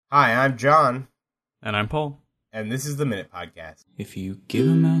Hi, I'm John, And I'm Paul. and this is the Minute Podcast. If you give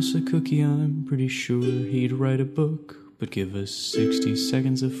a mouse a cookie, I'm pretty sure he'd write a book. But give us 60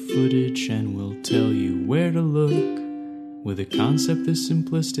 seconds of footage and we'll tell you where to look. With a concept this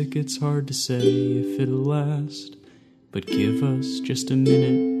simplistic, it's hard to say if it'll last. But give us just a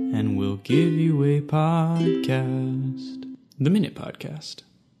minute and we'll give you a podcast. The Minute Podcast.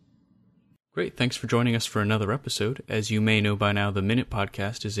 Great, thanks for joining us for another episode. As you may know by now, the Minute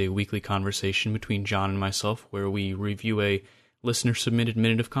Podcast is a weekly conversation between John and myself where we review a listener-submitted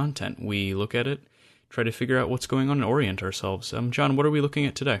minute of content. We look at it, try to figure out what's going on, and orient ourselves. John, what are we looking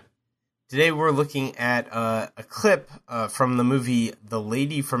at today? Today we're looking at a clip from the movie The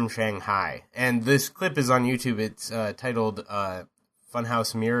Lady from Shanghai. And this clip is on YouTube. It's titled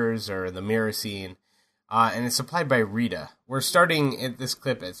Funhouse Mirrors, or The Mirror Scene. And it's supplied by Rita. We're starting at this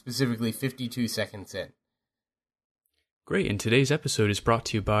clip at specifically 52 seconds in. Great, and today's episode is brought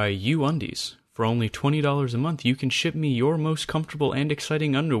to you by UUndies. For only $20 a month, you can ship me your most comfortable and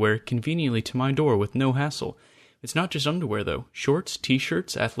exciting underwear conveniently to my door with no hassle. It's not just underwear, though. Shorts,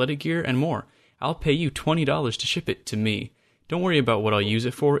 t-shirts, athletic gear, and more. I'll pay you $20 to ship it to me. Don't worry about what I'll use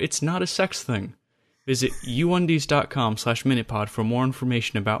it for. It's not a sex thing. Visit uundies.com/minutepod for more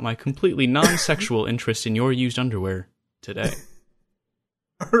information about my completely non-sexual interest in your used underwear today.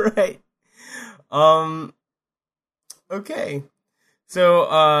 Alright. Okay.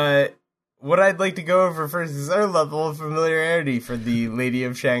 So, what I'd like to go over first is our level of familiarity for the Lady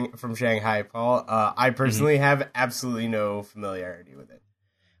of from Shanghai, Paul. I personally have absolutely no familiarity with it.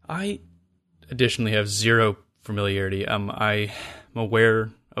 I additionally have zero familiarity. I'm aware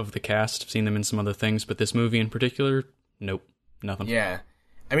of the cast. I've seen them in some other things, but this movie in particular, nope, nothing. Yeah.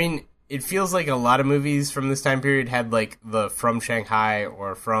 I mean, it feels like a lot of movies from this time period had, like, the from Shanghai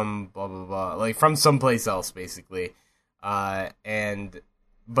or from blah, blah, blah, like, from someplace else, basically. But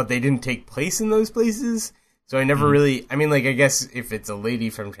they didn't take place in those places, so I never really, I mean, like, I guess if it's a lady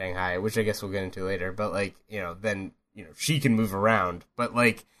from Shanghai, which I guess we'll get into later, but, like, then, she can move around, but,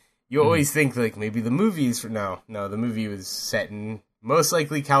 like, you always think, like, maybe the movies, no, the movie was set in most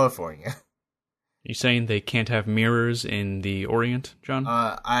likely California. You saying they can't have mirrors in the Orient, John?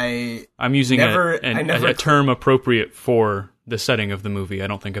 I'm using a term appropriate for the setting of the movie. I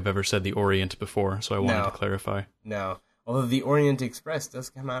don't think I've ever said the Orient before, so I wanted to clarify. No. Although the Orient Express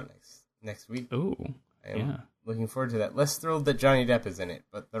does come out next week. Oh, yeah. Looking forward to that. Less thrilled that Johnny Depp is in it,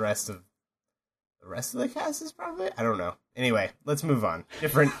 but the rest of the cast is probably, I don't know. Anyway, let's move on.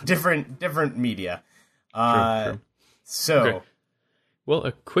 Different media. True. So, okay. Well,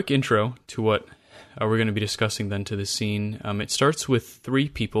 a quick intro to what we're going to be discussing then to the scene. It starts with three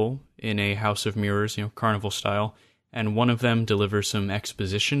people in a house of mirrors, carnival style, and one of them delivers some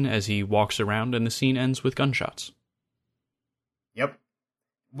exposition as he walks around, and the scene ends with gunshots. Yep.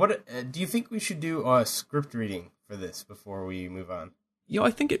 What do you think we should do a script reading for this before we move on?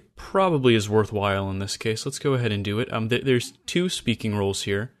 I think it probably is worthwhile in this case. Let's go ahead and do it. There's two speaking roles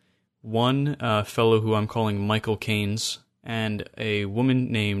here. One fellow who I'm calling Michael Keynes, and a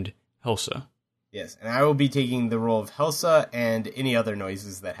woman named Helsa. Yes, and I will be taking the role of Helsa and any other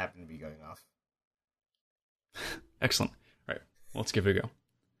noises that happen to be going off. Excellent. All right, let's give it a go.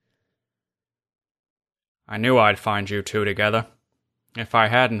 I knew I'd find you two together. If I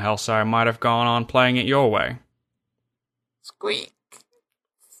hadn't, Helsa, I might have gone on playing it your way. Squeak.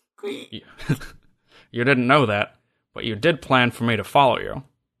 Squeak. You didn't know that, but you did plan for me to follow you.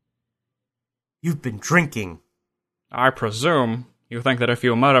 You've been drinking. I presume you think that if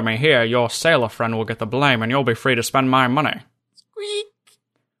you murder me here, your sailor friend will get the blame and you'll be free to spend my money. Squeak.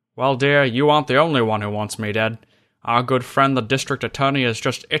 Well, dear, you aren't the only one who wants me dead. Our good friend the district attorney is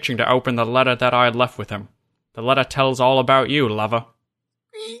just itching to open the letter that I had left with him. The letter tells all about you, lover.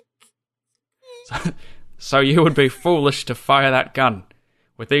 So you would be foolish to fire that gun.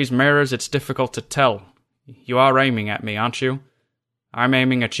 With these mirrors, it's difficult to tell. You are aiming at me, aren't you? I'm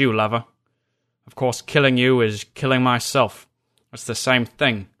aiming at you, lover. Of course, killing you is killing myself. It's the same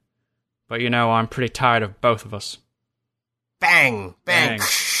thing. But I'm pretty tired of both of us. Bang! Bang!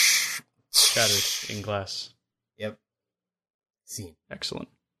 Shattered in glass. Yep. Scene. Excellent.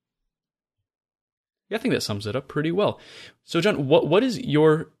 Yeah, I think that sums it up pretty well. So, John, what is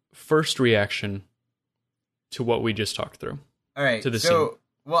your first reaction to what we just talked through? All right, to the scene?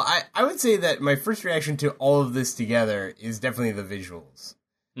 Well, I would say that my first reaction to all of this together is definitely the visuals.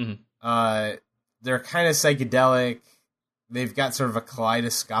 Mm-hmm. They're kind of psychedelic. They've got sort of a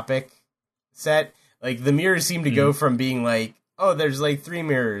kaleidoscopic set. Like, the mirrors seem to go from being like, oh, there's like 3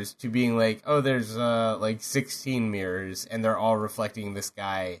 mirrors, to being like, oh, there's like 16 mirrors, and they're all reflecting this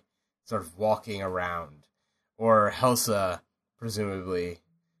guy sort of walking around. Or Helsa, presumably,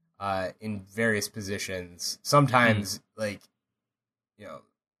 in various positions. Sometimes, like, you know,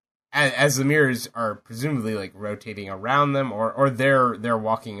 as the mirrors are presumably like rotating around them, or they're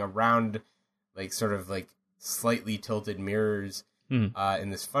walking around, like sort of like slightly tilted mirrors in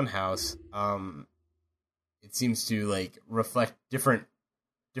this funhouse. It seems to like reflect different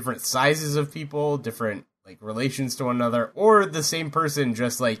sizes of people, different like relations to one another, or the same person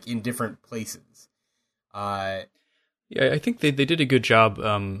just like in different places. Yeah, I think they did a good job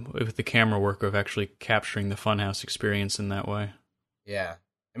with the camera work of actually capturing the funhouse experience in that way. Yeah,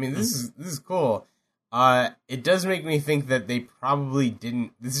 I mean this is cool. It does make me think that they probably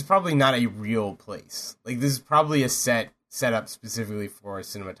didn't. This is probably not a real place. Like this is probably a set up specifically for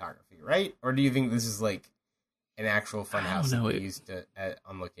cinematography, right? Or do you think this is like an actual funhouse that they used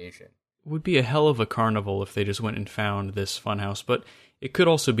on location? It would be a hell of a carnival if they just went and found this funhouse, but it could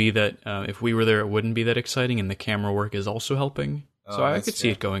also be that if we were there, it wouldn't be that exciting, and the camera work is also helping. So I could see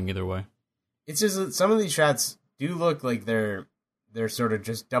it going either way. It's just that some of these shots do look like they're sort of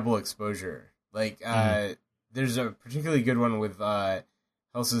just double exposure. Like there's a particularly good one with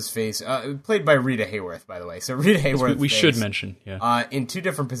Elsa's face, played by Rita Hayworth, by the way. So Rita Hayworth, we should mention, in two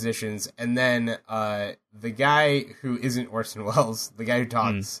different positions, and then the guy who isn't Orson Welles, the guy who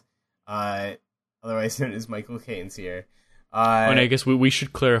talks, otherwise known as Michael Caine's here. And I guess we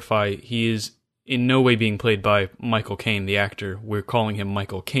should clarify, he is in no way being played by Michael Caine, the actor. We're calling him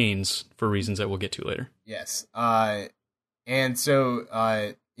Michael Caine's for reasons that we'll get to later. Yes. And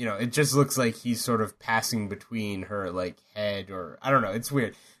so, you know, it just looks like he's sort of passing between her, like, head, or, I don't know, it's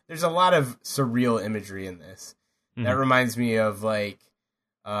weird. There's a lot of surreal imagery in this. Mm-hmm. That reminds me of, like,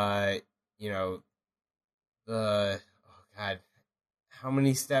 you know, oh, God, how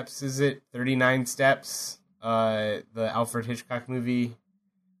many steps is it? 39 Steps? The Alfred Hitchcock movie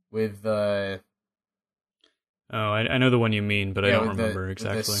with Oh, I know the one you mean, but I don't remember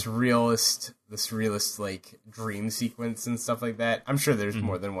exactly. The surrealist like dream sequence and stuff like that. I'm sure there's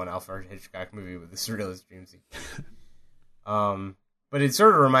more than one Alfred Hitchcock movie with a surrealist dream sequence. But it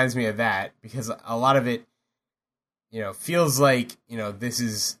sort of reminds me of that because a lot of it, you know, feels like, you know, this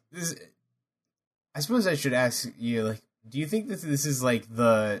is. I suppose I should ask you, like, do you think that this is like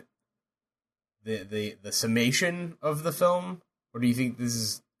the summation of the film, or do you think this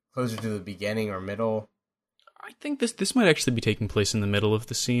is closer to the beginning or middle? I think this might actually be taking place in the middle of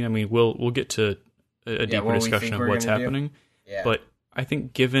the scene. I mean, we'll get to a deeper discussion of what's happening. Yeah. But I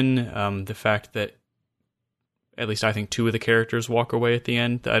think given the fact that at least I think two of the characters walk away at the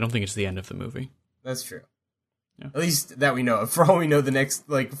end, I don't think it's the end of the movie. That's true. Yeah. At least that we know of. For all we know, the next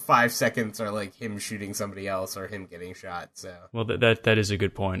like 5 seconds are like him shooting somebody else or him getting shot. So well, that is a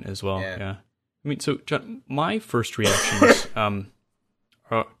good point as well. Yeah. I mean, so John, my first reactions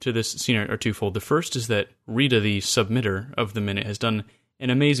to this scene are twofold. The first is that Rita, the submitter of the minute, has done an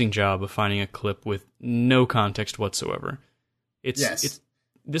amazing job of finding a clip with no context whatsoever. This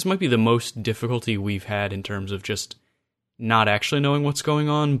might be the most difficulty we've had in terms of just not actually knowing what's going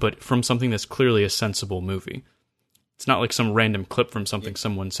on, but from something that's clearly a sensible movie. It's not like some random clip from something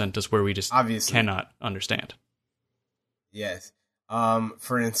someone sent us where we just cannot understand. Yes.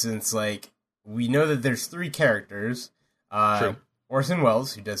 For instance, like, we know that there's 3 characters. True. Orson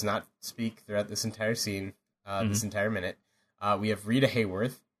Welles, who does not speak throughout this entire scene, this entire minute. We have Rita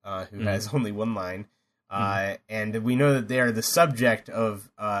Hayworth, who has only one line. And we know that they are the subject of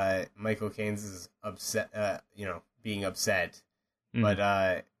Michael Caine's upset, being upset.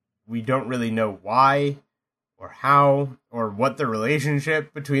 But we don't really know why or how or what the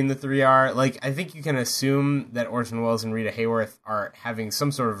relationship between the 3 are. Like, I think you can assume that Orson Welles and Rita Hayworth are having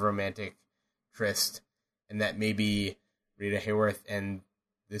some sort of romantic tryst, and that maybe Rita Hayworth and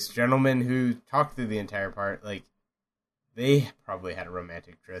this gentleman who talked through the entire part, like, they probably had a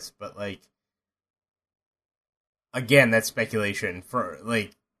romantic tryst, but, like, again, that's speculation. For,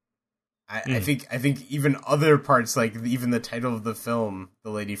 like, I think even other parts, like, even the title of the film, The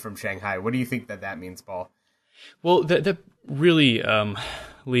Lady from Shanghai, what do you think that means, Paul? Well, that really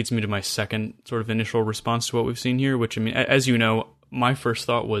leads me to my second sort of initial response to what we've seen here, which, I mean, as you know, my first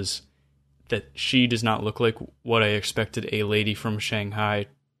thought was that she does not look like what I expected a lady from Shanghai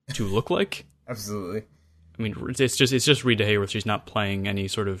to look like. Absolutely. I mean, it's just Rita Hayworth. She's not playing any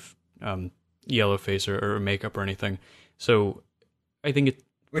sort of yellow face or makeup or anything. So I think it's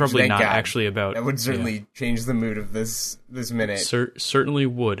probably not actually about... That would certainly change the mood of this minute. Certainly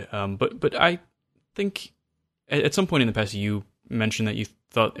would. But I think at some point in the past you mentioned that you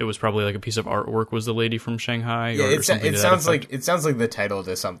thought it was probably like a piece of artwork was the lady from Shanghai. Yeah, or something it sounds like the title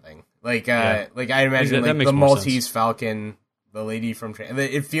to something. Like I imagine like the Maltese Falcon, the lady from Shanghai.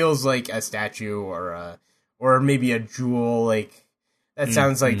 It feels like a statue or maybe a jewel. Like That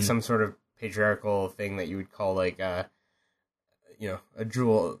sounds like some sort of patriarchal thing that you would call like a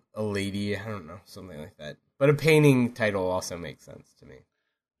jewel, a lady. I don't know, something like that. But a painting title also makes sense to me.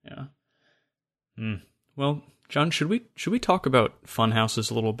 Yeah. Well, John, should we talk about fun houses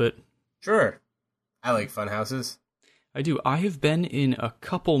a little bit? Sure. I like fun houses. I do. I have been in a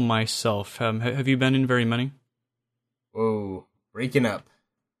couple myself. Have you been in very many? Whoa, breaking up.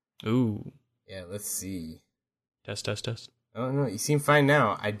 Ooh. Yeah, let's see. Test. Oh, no, you seem fine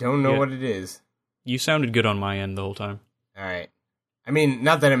now. I don't know what it is. You sounded good on my end the whole time. All right. I mean,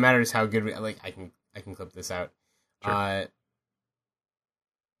 not that it matters how good I can clip this out. Sure.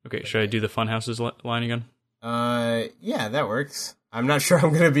 Okay, should I do the fun houses line again? Yeah, that works. I'm not sure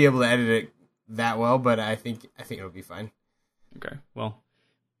I'm going to be able to edit it that well, but I think it'll be fine. Okay. Well,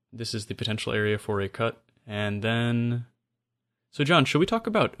 this is the potential area for a cut. And then so John, should we talk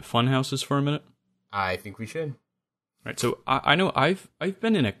about fun houses for a minute? I think we should. Right. So I know I've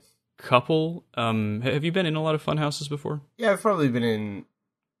been in a couple. Have you been in a lot of fun houses before? Yeah, I've probably been in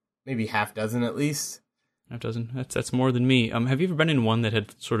maybe half dozen at least. Half dozen. That's more than me. Have you ever been in one that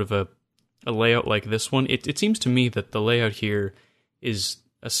had sort of a layout like this one? It seems to me that the layout here is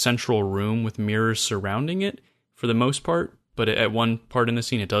a central room with mirrors surrounding it for the most part. But at one part in the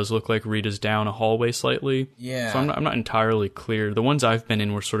scene, it does look like Rita's down a hallway slightly. Yeah. So I'm not entirely clear. The ones I've been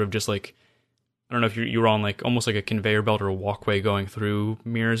in were sort of just like, I don't know if you were on like almost like a conveyor belt or a walkway going through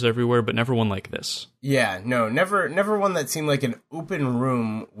mirrors everywhere, but never one like this. Yeah, no, never one that seemed like an open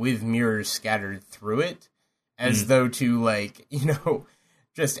room with mirrors scattered through it, as though to like,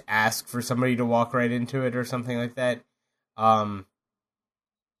 just ask for somebody to walk right into it or something like that.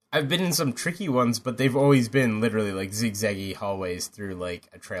 I've been in some tricky ones, but they've always been literally like zigzaggy hallways through like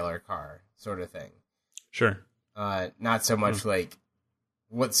a trailer car sort of thing. Sure. Not so much like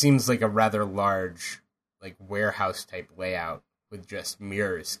what seems like a rather large, like warehouse type layout with just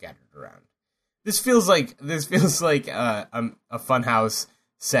mirrors scattered around. This feels like a funhouse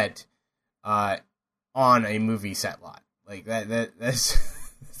set on a movie set lot. Like that's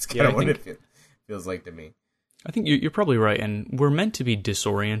kind of what it feels like to me. I think you're probably right, and we're meant to be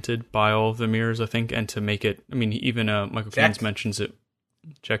disoriented by all of the mirrors, I think, and to make it. I mean, even Michael Caine mentions it.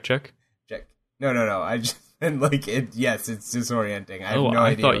 Check. No. I just and like it. Yes, it's disorienting. I have no I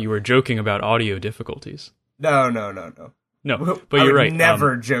idea. thought you were joking about audio difficulties. No. No, but you're right.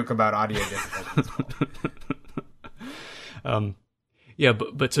 Never joke about audio difficulties. Yeah,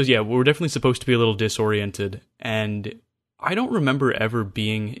 but so yeah, we're definitely supposed to be a little disoriented, and I don't remember ever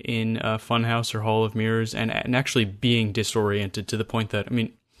being in a funhouse or Hall of Mirrors and actually being disoriented to the point that, I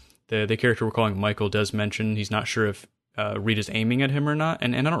mean, the character we're calling Michael does mention he's not sure if Rita's aiming at him or not,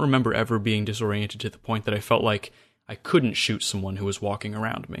 and I don't remember ever being disoriented to the point that I felt like I couldn't shoot someone who was walking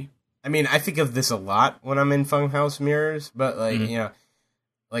around me. I mean, I think of this a lot when I'm in funhouse mirrors, but like,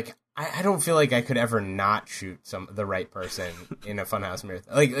 like I don't feel like I could ever not shoot the right person in a funhouse mirror.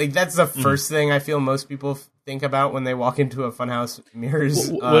 Like that's the first thing I feel most people think about when they walk into a funhouse mirrors.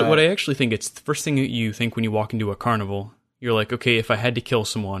 What I actually think, it's the first thing that you think when you walk into a carnival. You're like, okay, if I had to kill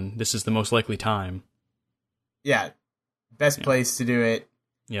someone, this is the most likely time. Yeah, best place to do it.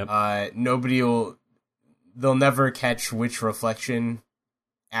 Yep. They'll never catch which reflection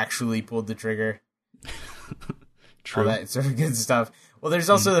actually pulled the trigger. True. All that sort of good stuff. Well, there's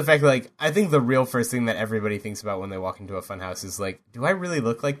also the fact, like, I think the real first thing that everybody thinks about when they walk into a funhouse is, like, do I really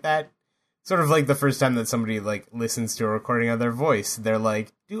look like that? Sort of like the first time that somebody, like, listens to a recording of their voice. They're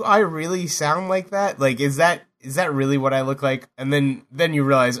like, do I really sound like that? Like, is that really what I look like? And then you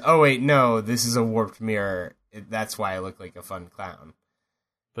realize, oh, wait, no, this is a warped mirror. That's why I look like a fun clown.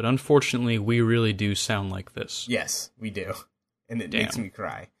 But unfortunately, we really do sound like this. Yes, we do. And it makes me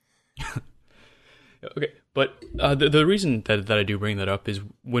cry. Okay, but the reason that I do bring that up is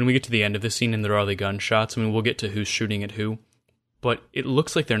when we get to the end of the scene and there are the gunshots, I mean, we'll get to who's shooting at who, but it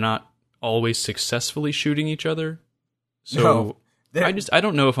looks like they're not always successfully shooting each other. So no, I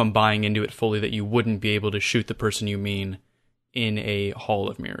don't know if I'm buying into it fully that you wouldn't be able to shoot the person you mean in a hall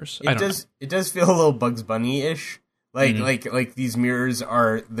of mirrors. It does feel a little Bugs Bunny-ish. Like these mirrors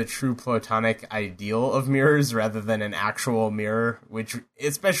are the true platonic ideal of mirrors rather than an actual mirror, which,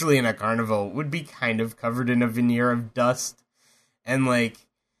 especially in a carnival, would be kind of covered in a veneer of dust. And, like,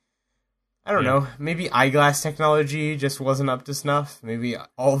 I don't know, maybe eyeglass technology just wasn't up to snuff. Maybe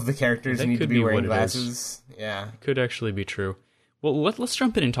all of the characters need to be wearing glasses. Yeah. It could actually be true. Well, let's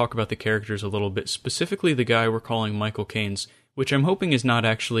jump in and talk about the characters a little bit, specifically the guy we're calling Michael Caine's, which I'm hoping is not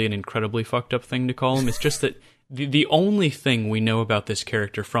actually an incredibly fucked up thing to call him. It's just that the only thing we know about this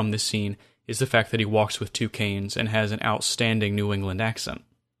character from this scene is the fact that he walks with two canes and has an outstanding New England accent.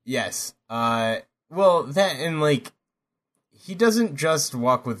 Yes. Well, that and, like, he doesn't just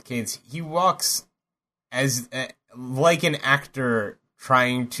walk with canes. He walks as like an actor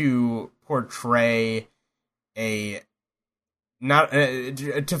trying to portray a not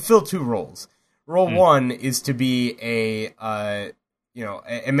to fill two roles. Role one is to be a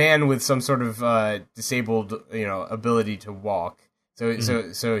man with some sort of disabled ability to walk.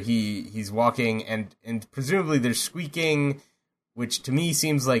 So he's walking and presumably there's squeaking, which to me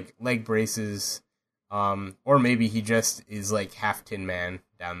seems like leg braces. Or maybe he just is like half Tin Man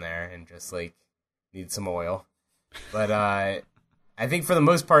down there and just like needs some oil. But I think for the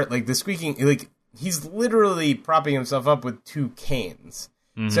most part, like the squeaking, like he's literally propping himself up with two canes.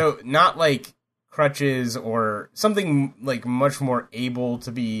 So not like crutches or something like much more able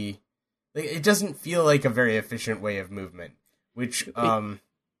to be. Like, it doesn't feel like a very efficient way of movement, which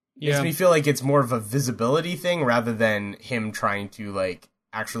makes me feel like it's more of a visibility thing rather than him trying to like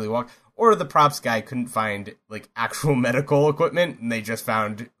actually walk. Or the props guy couldn't find like actual medical equipment, and they just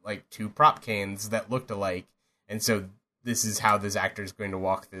found like two prop canes that looked alike, and so this is how this actor is going to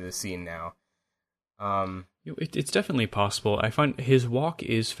walk through the scene now. It's definitely possible. I find his walk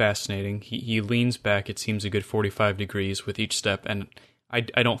is fascinating. He leans back, it seems a good 45 degrees with each step, and I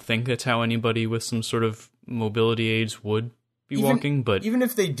don't think that's how anybody with some sort of mobility aids would be walking, but even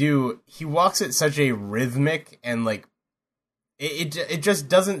if they do, he walks at such a rhythmic and like it just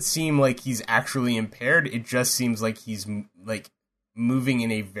doesn't seem like he's actually impaired. It just seems like he's like moving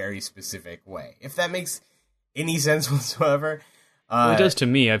in a very specific way. If that makes any sense whatsoever. Well, it does to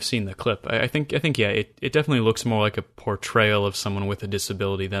me. I've seen the clip. I think yeah, it definitely looks more like a portrayal of someone with a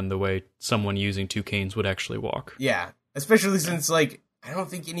disability than the way someone using two canes would actually walk. Yeah, especially since like I don't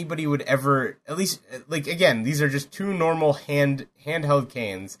think anybody would ever, at least like again, these are just two normal handheld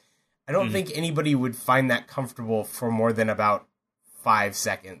canes. I don't think anybody would find that comfortable for more than about 5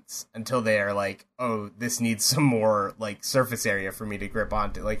 seconds until they are like, oh, this needs some more like surface area for me to grip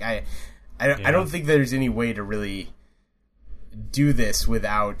onto. Like I don't think there's any way to really do this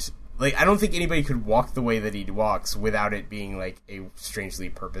without, like, I don't think anybody could walk the way that he walks without it being like a strangely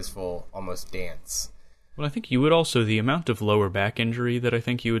purposeful almost dance. Well, I think you would also, the amount of lower back injury that I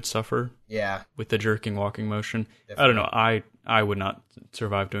think you would suffer with the jerking walking motion. Definitely. I don't know. I would not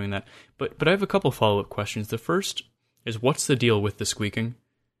survive doing that. But I have a couple follow-up questions. The first is, what's the deal with the squeaking?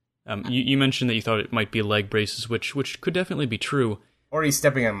 You mentioned that you thought it might be leg braces, which could definitely be true. Or he's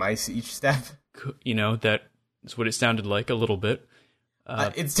stepping on mice each step. That's what it sounded like a little bit.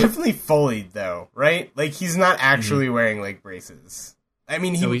 It's definitely Foleyed, though, right? Like, he's not actually wearing leg braces. I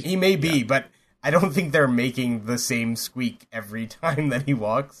mean, he may be, but I don't think they're making the same squeak every time that he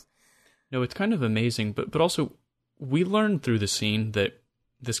walks. No, it's kind of amazing, but also, we learned through the scene that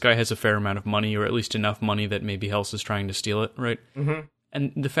this guy has a fair amount of money, or at least enough money that maybe Helse is trying to steal it, right? Mm-hmm.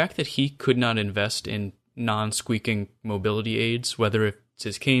 And the fact that he could not invest in non-squeaking mobility aids, whether it's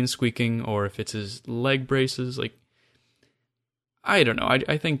his cane squeaking or if it's his leg braces, like, I don't know.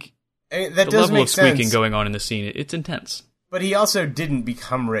 I think that the does level make of squeaking sense. going on in the scene, it's intense. But he also didn't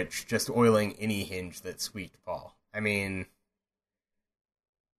become rich just oiling any hinge that squeaked, Paul. I mean,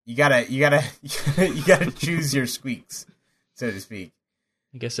 you gotta choose your squeaks, so to speak.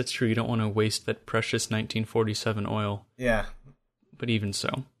 I guess that's true. You don't want to waste that precious 1947 oil. Yeah. But even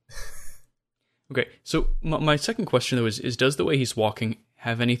so. Okay, so my second question, though, is does the way he's walking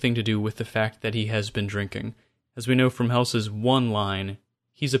have anything to do with the fact that he has been drinking? As we know from Helse's one line,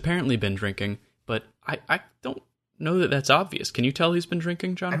 he's apparently been drinking, but I don't know that that's obvious. Can you tell he's been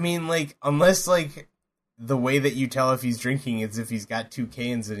drinking, John? I mean, like, unless, like, the way that you tell if he's drinking is if he's got two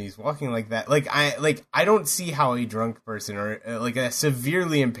canes and he's walking like that. I don't see how a drunk person or like a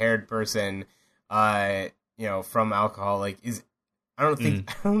severely impaired person, from alcohol, like I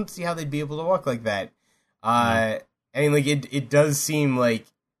don't see how they'd be able to walk like that. I mean, like it does seem like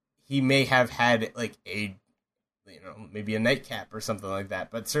he may have had like maybe a nightcap or something like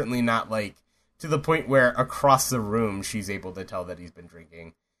that, but certainly not like to the point where across the room she's able to tell that he's been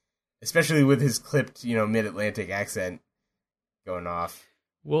drinking. Especially with his clipped, mid-Atlantic accent going off.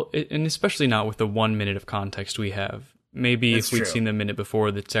 Well, and especially not with the 1 minute of context we have. Maybe if we'd seen the minute before,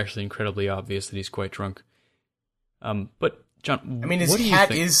 that's actually incredibly obvious that he's quite drunk. But, John, I mean, his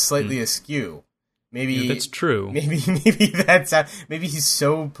hat is slightly askew. Maybe that's true. Maybe maybe he's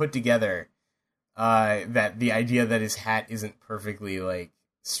so put together that the idea that his hat isn't perfectly, like,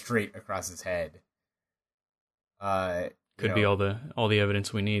 straight across his head. Could be all the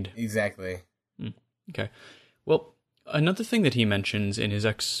evidence we need. Exactly. Okay. Well, another thing that he mentions in his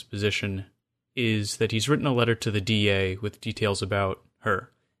exposition is that he's written a letter to the DA with details about her.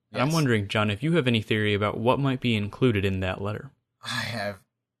 And yes. I'm wondering, John, if you have any theory about what might be included in that letter. I have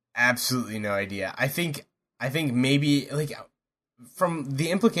absolutely no idea. I think maybe, like, from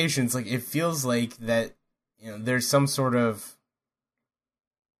the implications, like, it feels like that, there's some sort of,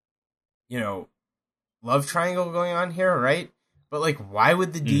 love triangle going on here, right? But, like, why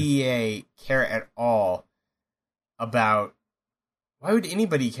would the DEA care at all about... Why would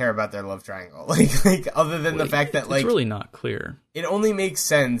anybody care about their love triangle? Like other than the fact that, like... It's really not clear. It only makes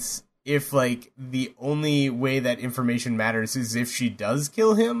sense if, like, the only way that information matters is if she does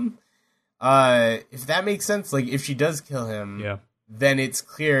kill him. If that makes sense, like, if she does kill him, then it's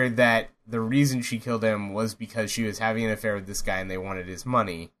clear that the reason she killed him was because she was having an affair with this guy and they wanted his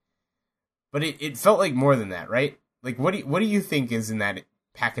money. But it felt like more than that, right? Like, what do you think is in that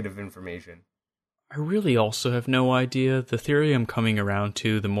packet of information? I really also have no idea. The theory I'm coming around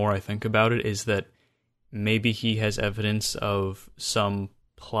to, the more I think about it, is that maybe he has evidence of some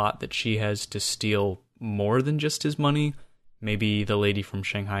plot that she has to steal more than just his money. Maybe the lady from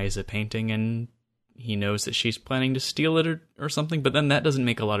Shanghai is a painting and he knows that she's planning to steal it or something, but then that doesn't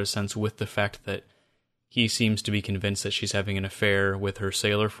make a lot of sense with the fact that he seems to be convinced that she's having an affair with her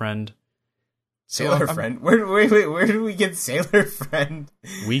sailor friend. Sailor Friend? Where do we get Sailor Friend?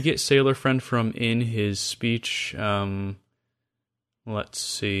 We get Sailor Friend from in his speech. Let's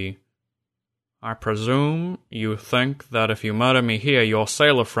see. I presume you think that if you murder me here, your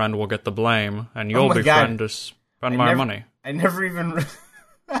sailor friend will get the blame, and you'll be friend to spend my money. I never even...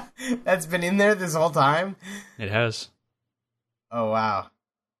 That's been in there this whole time? It has. Oh, wow.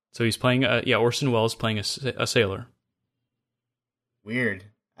 So he's playing... Orson Welles playing a sailor. Weird.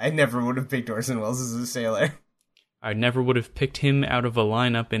 I never would have picked Orson Welles as a sailor. I never would have picked him out of a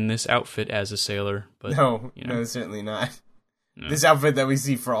lineup in this outfit as a sailor. But no, certainly not. No. This outfit that we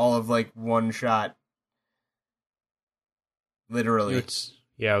see for all of, like, one shot. Literally.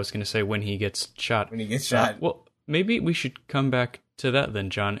 I was going to say when he gets shot. When he gets shot. Well, maybe we should come back to that then,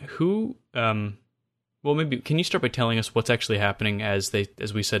 John. Maybe, can you start by telling us what's actually happening as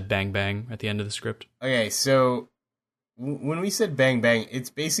we said bang bang at the end of the script? Okay, so... When we said bang bang,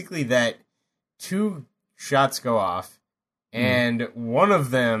 it's basically that two shots go off, and one of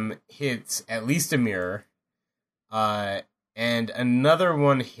them hits at least a mirror, and another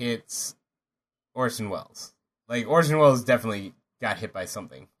one hits Orson Welles. Like, Orson Welles definitely got hit by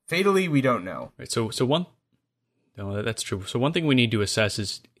something. Fatally, we don't know. Right, that's true. So one thing we need to assess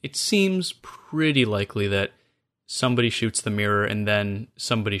is, it seems pretty likely that somebody shoots the mirror and then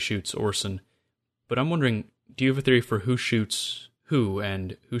somebody shoots Orson. But I'm wondering... Do you have a theory for who shoots who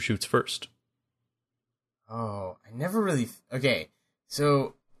and who shoots first? Oh, I never really... Okay,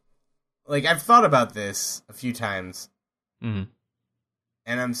 so, like, I've thought about this a few times, and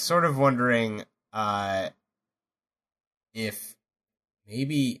I'm sort of wondering if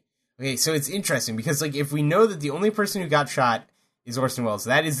maybe... Okay, so it's interesting, because, like, if we know that the only person who got shot is Orson Welles,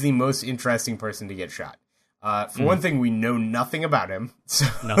 that is the most interesting person to get shot. For one thing, we know nothing about him. So...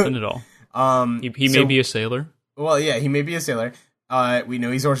 Nothing at all. He may be a sailor. Well, yeah, he may be a sailor. We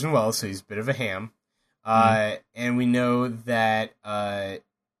know he's Orson Welles, so he's a bit of a ham. And we know that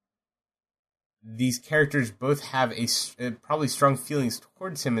these characters both have probably strong feelings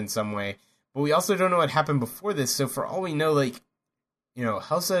towards him in some way. But we also don't know what happened before this. So for all we know, like,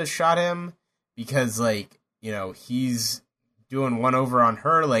 Helsa shot him because, like, he's doing one over on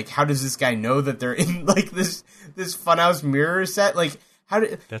her. Like, how does this guy know that they're in, like, this funhouse mirror set? Like,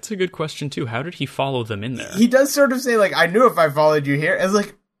 that's a good question, too. How did he follow them in there? He does sort of say, like, I knew if I followed you here. As,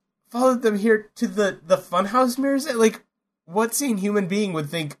 like, followed them here to the funhouse mirrors? Like, what sane human being would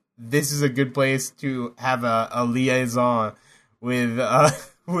think this is a good place to have a liaison with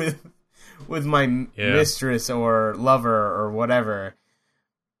my mistress or lover or whatever?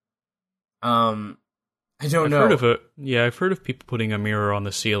 I don't know. I've heard of people putting a mirror on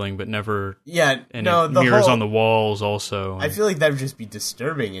the ceiling, but never. Yeah, mirrors on the walls also. I feel like that would just be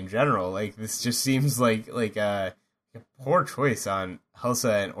disturbing in general. Like, this just seems like a poor choice on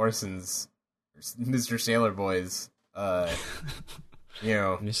Helsa and Orson's Mr. Sailor Boy's. Mr.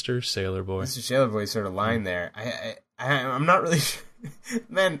 Sailor Boy. Mr. Sailor Boy's sort of line there. I'm not really sure.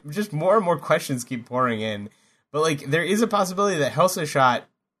 Man, just more and more questions keep pouring in. But, like, there is a possibility that Helsa shot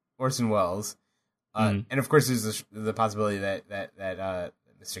Orson Welles. And of course, there's the possibility that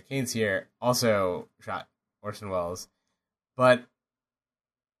Mr. Kane's here also shot Orson Welles, but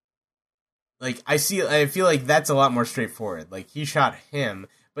like I feel like that's a lot more straightforward. Like, he shot him,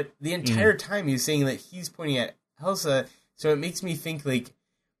 but the entire time he's saying that he's pointing at Helsa, so it makes me think, like,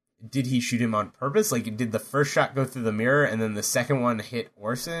 did he shoot him on purpose? Like, did the first shot go through the mirror and then the second one hit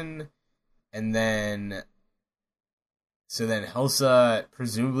Orson, and then... So then Helsa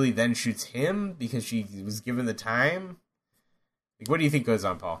presumably then shoots him because she was given the time? Like, what do you think goes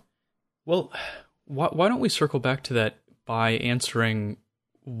on, Paul? Well, why don't we circle back to that by answering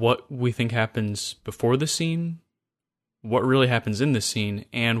what we think happens before the scene, what really happens in the scene,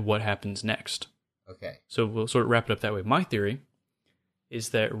 and what happens next. Okay. So we'll sort of wrap it up that way. My theory is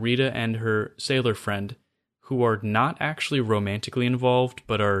that Rita and her sailor friend, who are not actually romantically involved,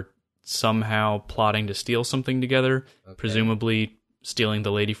 but are somehow plotting to steal something together, presumably stealing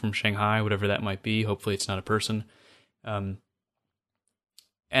the lady from Shanghai, whatever that might be. Hopefully it's not a person. And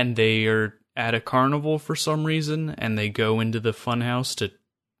they are at a carnival for some reason, and they go into the funhouse to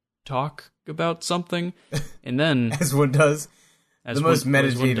talk about something, and then... As one does. The most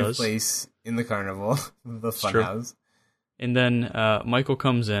meditative place in the carnival, the funhouse. And then Michael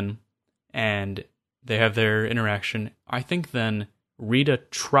comes in, and they have their interaction. I think then Rita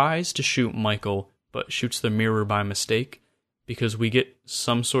tries to shoot Michael, but shoots the mirror by mistake, because we get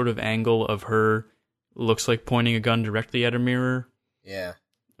some sort of angle of her, looks like pointing a gun directly at a mirror. Yeah.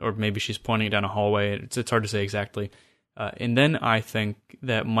 Or maybe she's pointing it down a hallway. It's hard to say exactly. And then I think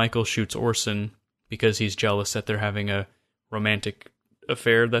that Michael shoots Orson because he's jealous that they're having a romantic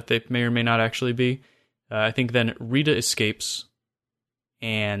affair that they may or may not actually be. I think then Rita escapes,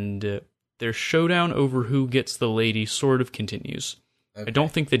 and their showdown over who gets the lady sort of continues. Okay. I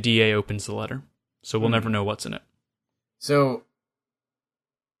don't think the DA opens the letter, so we'll never know what's in it. So,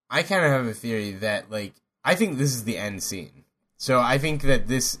 I kind of have a theory that, like, I think this is the end scene. So I think that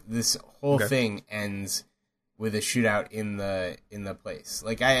this whole thing ends with a shootout in the place.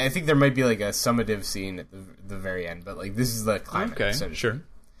 Like, I think there might be, like, a summative scene at the very end, but, like, this is the climax. Okay, so sure.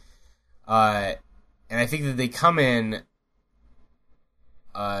 And I think that they come in,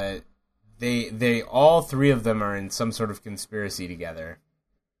 they all three of them are in some sort of conspiracy together.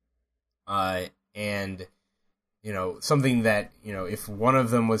 And, you know, something that, you know, if one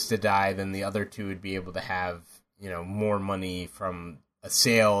of them was to die, then the other two would be able to have, you know, more money from a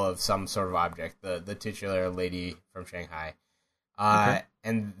sale of some sort of object, the titular lady from Shanghai.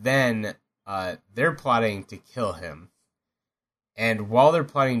 And then they're plotting to kill him. And while they're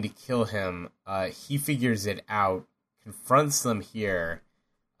plotting to kill him, he figures it out, confronts them here,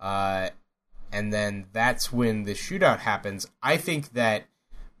 and then that's when the shootout happens. I think that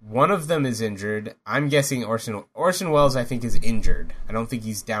one of them is injured. I'm guessing Orson Welles, I think, is injured. I don't think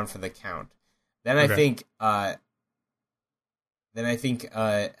he's down for the count. Then I think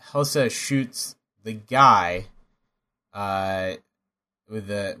Helsa shoots the guy with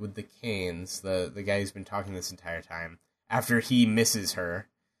the canes, the guy who's been talking this entire time, after he misses her,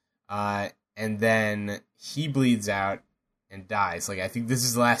 and then he bleeds out and dies. Like, I think this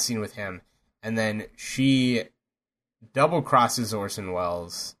is the last scene with him, and then she double crosses Orson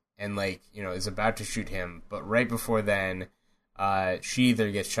Welles and, like, you know, is about to shoot him, but right before then, she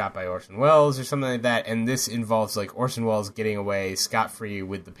either gets shot by Orson Welles or something like that, and this involves, like, Orson Welles getting away scot-free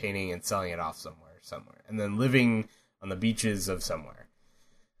with the painting and selling it off somewhere, and then living on the beaches of somewhere.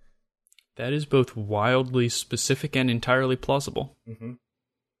 That is both wildly specific and entirely plausible. Mm-hmm.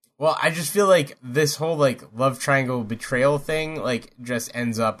 Well, I just feel like this whole, like, love triangle betrayal thing, like, just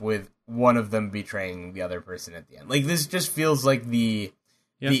ends up with one of them betraying the other person at the end. Like, this just feels like the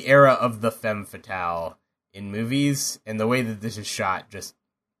era of the femme fatale in movies, and the way that this is shot just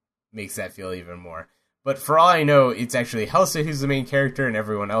makes that feel even more. But for all I know, it's actually Helsa who's the main character, and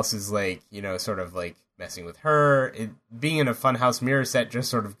everyone else is, like, you know, sort of, like, messing with her. Being in a funhouse mirror set just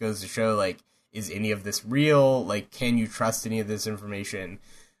sort of goes to show, like, is any of this real? Like, can you trust any of this information?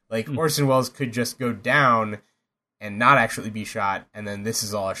 Like, Orson Welles could just go down and not actually be shot, and then this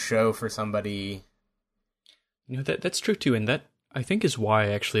is all a show for somebody. You know, that's true, too, and that, I think, is why I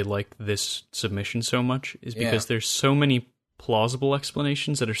actually like this submission so much, is because there's so many plausible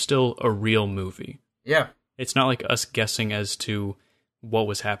explanations that are still a real movie. Yeah. It's not like us guessing as to what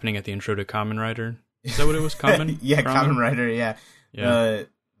was happening at the intro to Kamen Rider. Is that what it was, Kamen? Yeah, Kamen Rider, yeah. The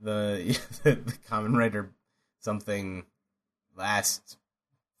Kamen Rider something last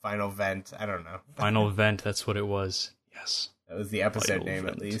final vent, I don't know. Final vent, that's what it was. Yes. That was the episode name,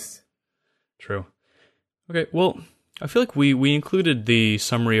 at least. True. Okay, well, I feel like we included the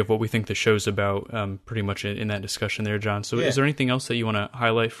summary of what we think the show's about pretty much in that discussion there, John. So is there anything else that you want to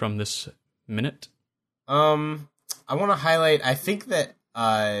highlight from this minute? I want to highlight, I think that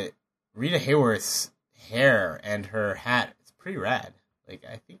Rita Hayworth's hair and her hat is pretty rad. Like,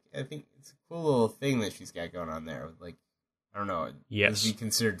 I think it's a cool little thing that she's got going on there. Like, I don't know. Yes. Would be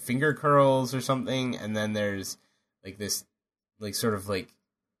considered finger curls or something, and then there's, like, this, like, sort of, like,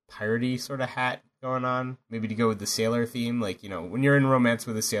 piratey sort of hat going on. Maybe to go with the sailor theme. Like, you know, when you're in romance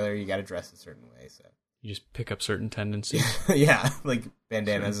with a sailor, you gotta dress a certain way, so. You just pick up certain tendencies. Yeah, like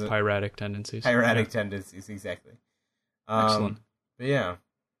bandanas. Certain piratic tendencies. Tendencies, exactly. Excellent. But yeah.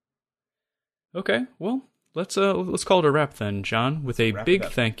 Okay, well, let's call it a wrap then, John, with a big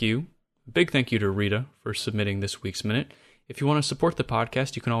thank you to Rita for submitting this week's minute. If you want to support the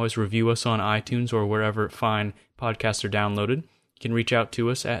podcast, you can always review us on iTunes or wherever fine podcasts are downloaded. You can reach out to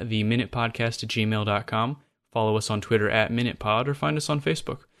us at theminutepodcast@gmail.com, follow us on Twitter @minutepod, or find us on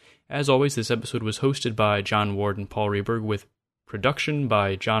Facebook. As always, this episode was hosted by John Ward and Paul Rieberg, with production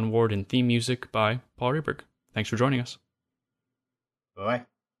by John Ward and theme music by Paul Rieberg. Thanks for joining us. Bye.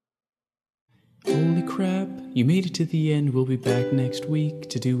 Holy crap, you made it to the end. We'll be back next week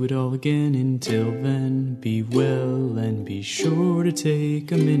to do it all again. Until then, be well and be sure to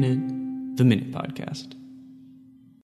take a minute. The Minute Podcast.